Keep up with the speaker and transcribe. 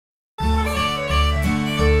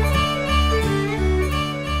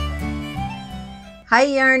Hi,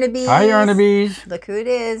 Yarnabees. Hi, Yarnabees. Look who it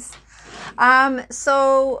is.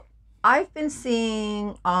 So I've been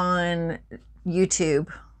seeing on YouTube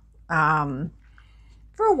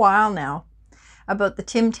for a while now about the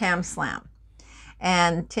Tim Tam Slam.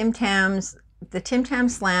 And the Tim Tam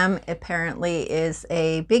Slam apparently is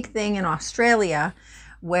a big thing in Australia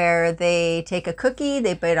where they take a cookie,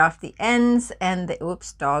 they bite off the ends, and they,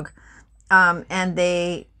 and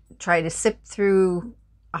they try to sip through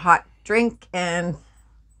a hot drink, and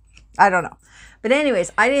I don't know. But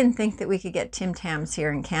anyways, I didn't think that we could get Tim Tams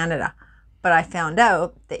here in Canada, but I found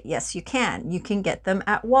out that yes, you can. You can get them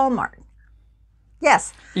at Walmart.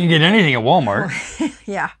 Yes. You can get anything at Walmart.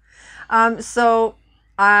 Yeah. So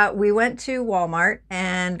we went to Walmart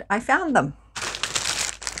and I found them.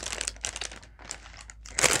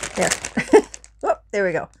 There. Oh, there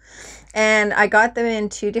we go. And I got them in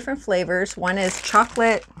 2 different flavors. One is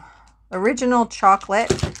chocolate, original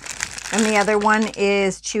chocolate, and the other one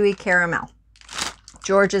is chewy caramel.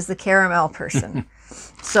 George is the caramel person.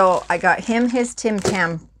 So I got him his Tim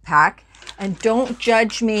Tam pack. And don't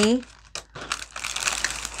judge me.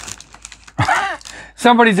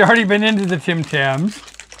 Somebody's already been into the Tim Tams.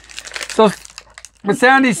 So, but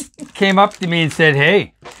Sandy came up to me and said,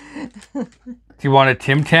 hey, do you want a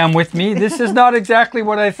Tim Tam with me? This is not exactly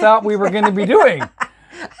what I thought we were going to be doing.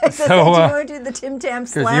 I said, do you want to do the Tim Tam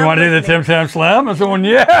Slam? Because you want to do the Tim Tam Slam? I said,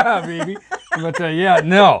 yeah, baby. But yeah,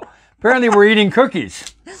 no. Apparently we're eating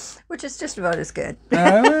cookies. Which is just about as good.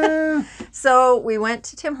 So we went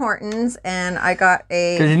to Tim Hortons and I got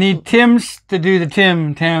a... Because you need Tim's to do the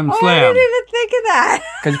Tim Tam Slam. I didn't even think of that.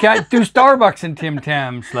 Because you can't do Starbucks in Tim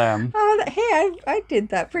Tam Slam. Oh, hey, I did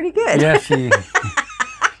that pretty good. Yes,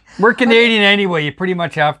 we're Canadian anyway. You pretty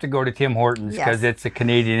much have to go to Tim Hortons because it's a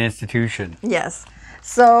Canadian institution. Yes.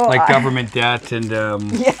 So like government debt and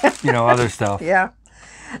you know, other stuff. Yeah.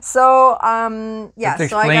 So yeah. Let's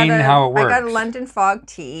explain how it works. I got a London Fog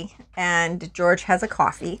tea, and George has a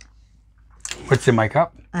coffee. What's in my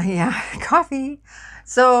cup? Yeah, coffee.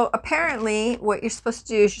 So apparently, what you're supposed to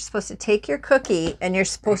do is you're supposed to take your cookie and you're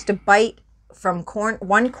supposed to bite from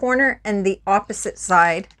one corner and the opposite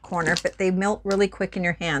side corner, but they melt really quick in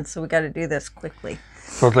your hand. So we got to do this quickly.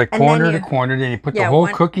 So it's like corner to corner, then you put the whole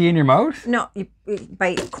cookie in your mouth? No, you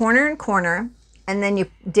bite corner and corner, and then you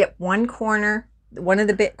dip one of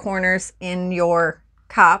the bit corners in your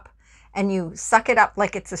cup, and you suck it up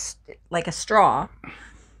like it's like a straw.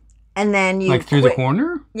 And then you through the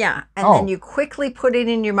corner? Yeah, and then you quickly put it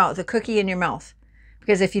in your mouth, the cookie in your mouth.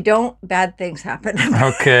 Because if you don't, bad things happen.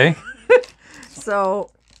 Okay. So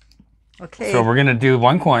we're going to do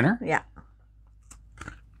one corner. Yeah.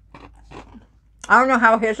 I don't know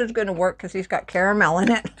how his is going to work because he's got caramel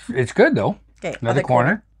in it. It's good, though. Okay. Another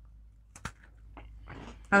corner.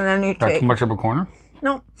 And then you take... Not too much of a corner?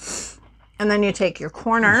 No. And then you take your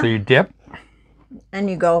corner. So you dip. And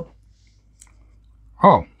you go...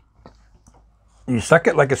 Oh. You suck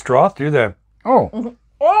it like a straw through the... Oh.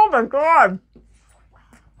 Oh, my God.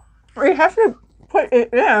 You have to put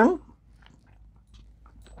it in.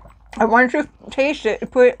 And once you taste it, you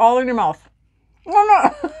put it all in your mouth.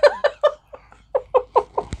 Oh, no.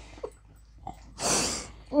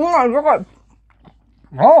 Oh, my God.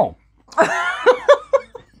 Oh.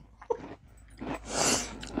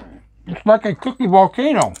 It's like a cookie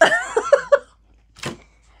volcano.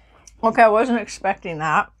 Okay, I wasn't expecting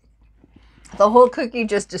that. The whole cookie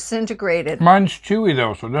just disintegrated. Mine's chewy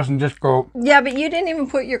though, so it doesn't just go... Yeah, but you didn't even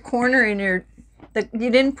put your corner in your... you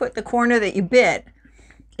didn't put the corner that you bit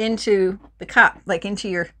into the cup, like into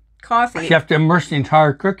your coffee. You have to immerse the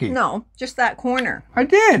entire cookie. No, just that corner. I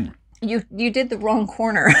did. You did the wrong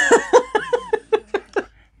corner.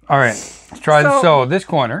 All right, let's try this. So this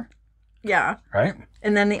corner. Yeah. Right.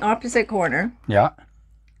 And then the opposite corner. Yeah.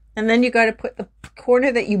 And then you got to put the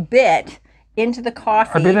corner that you bit into the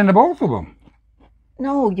coffee. I bit into both of them.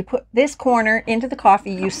 No, you put this corner into the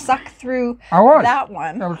coffee. You suck through that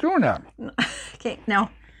one. I was doing that. Okay, now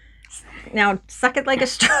suck it like a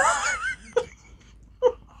straw.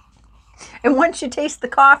 And once you taste the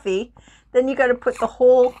coffee, then you got to put the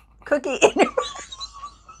whole cookie in your mouth.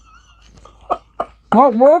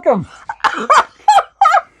 Not working.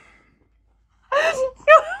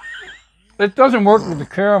 It doesn't work with the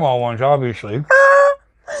caramel ones, obviously.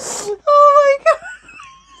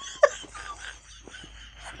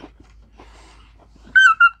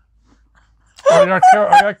 Oh my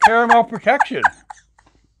God. I got caramel protection.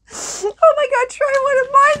 Oh my God, try one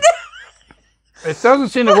of mine. It doesn't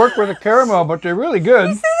seem to work with the caramel, but they're really good.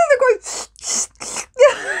 You see they're going...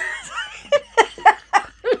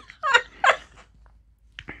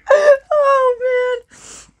 Oh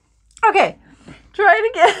man. Okay, try it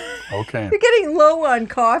again. Okay. You're getting low on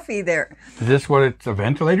coffee there. Is this what a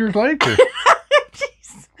ventilator's like? Or?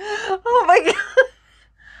 Jeez. Oh my God.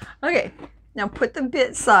 Okay. Now put the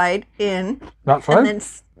bit side in. That side? And then,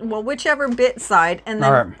 well, whichever bit side. And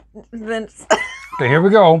then. All right. Then. Okay, here we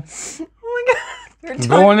go. Oh my God.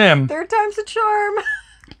 Going in. Third time's a charm.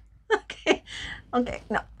 Okay. Okay.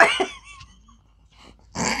 No.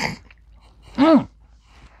 Mm.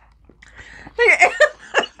 Okay.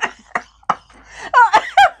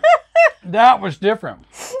 That was different.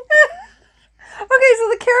 Okay, so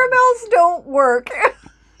the caramels don't work.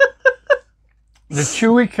 The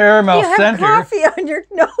chewy caramel You have center. coffee on your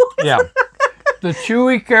nose. Yeah. The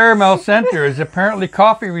chewy caramel center is apparently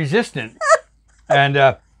coffee resistant. And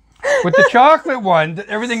with the chocolate one,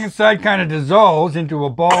 everything inside kind of dissolves into a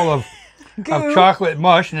ball of chocolate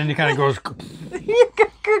mush, and then it kind of goes. You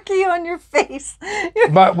got cookie on your face.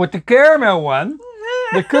 But with the caramel one,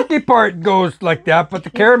 the cookie part goes like that, but the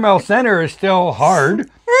caramel center is still hard,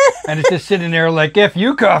 and it's just sitting there like "F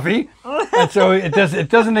you, coffee," and so it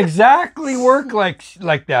doesn't exactly work like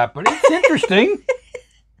that, but it's interesting.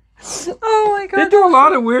 Oh my God! They do a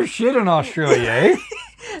lot of weird shit in Australia, eh?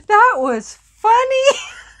 That was funny.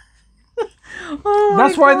 Oh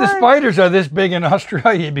That's why the spiders are this big in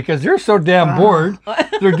Australia, because they're so damn bored.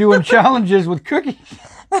 They're doing challenges with cookies.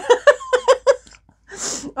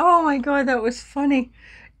 Oh my God, that was funny.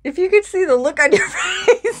 If you could see the look on your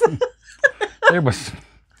face. It was,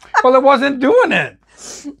 well, it wasn't doing it.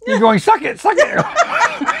 You're going, suck it, suck it.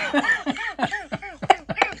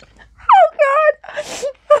 Oh God.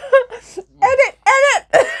 Edit.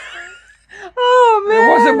 Oh man.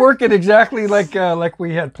 It wasn't working exactly like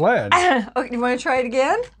we had planned. Okay, you want to try it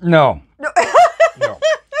again? No. No. No.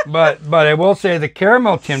 But I will say the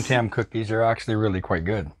caramel Tim Tam cookies are actually really quite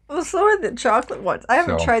good. Well, so are the chocolate ones. I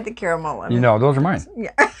haven't So, tried the caramel one. You know, those are mine.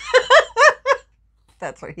 Yeah.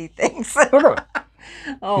 That's what he thinks. Look at it.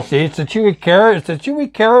 Oh. You see, it's a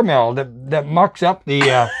chewy caramel that mucks up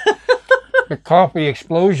the the coffee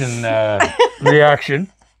explosion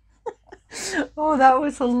reaction. Oh, that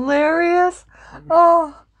was hilarious.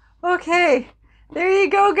 Oh, okay. There you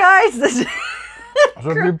go, guys.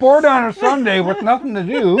 So if you're bored on a Sunday with nothing to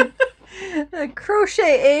do, The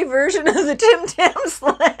Crochet A version of the Tim Tam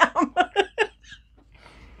Slam.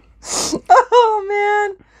 Oh,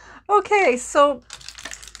 man. Okay, so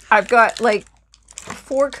I've got like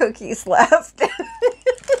 4 cookies left.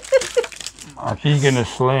 she's gonna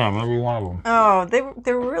slam every one of them. Oh,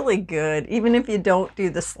 they're really good. Even if you don't do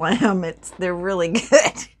the slam, they're really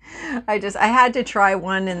good. I had to try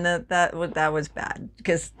one, and that was bad,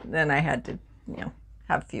 because then I had to,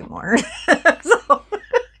 have a few more. So,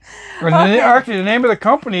 And actually, the name of the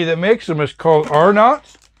company that makes them is called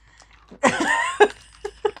Arnott's.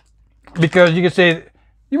 Because you could say,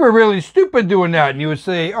 you were really stupid doing that, and you would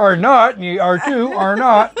say, are not, and you are too, are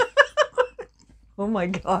not. oh my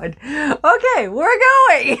God. Okay, we're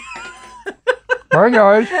going. All right,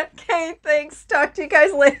 guys. Okay, thanks. Talk to you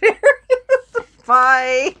guys later.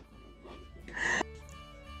 Bye.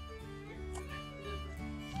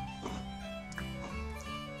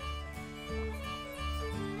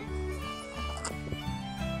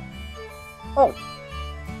 Oh.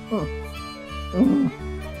 Mm.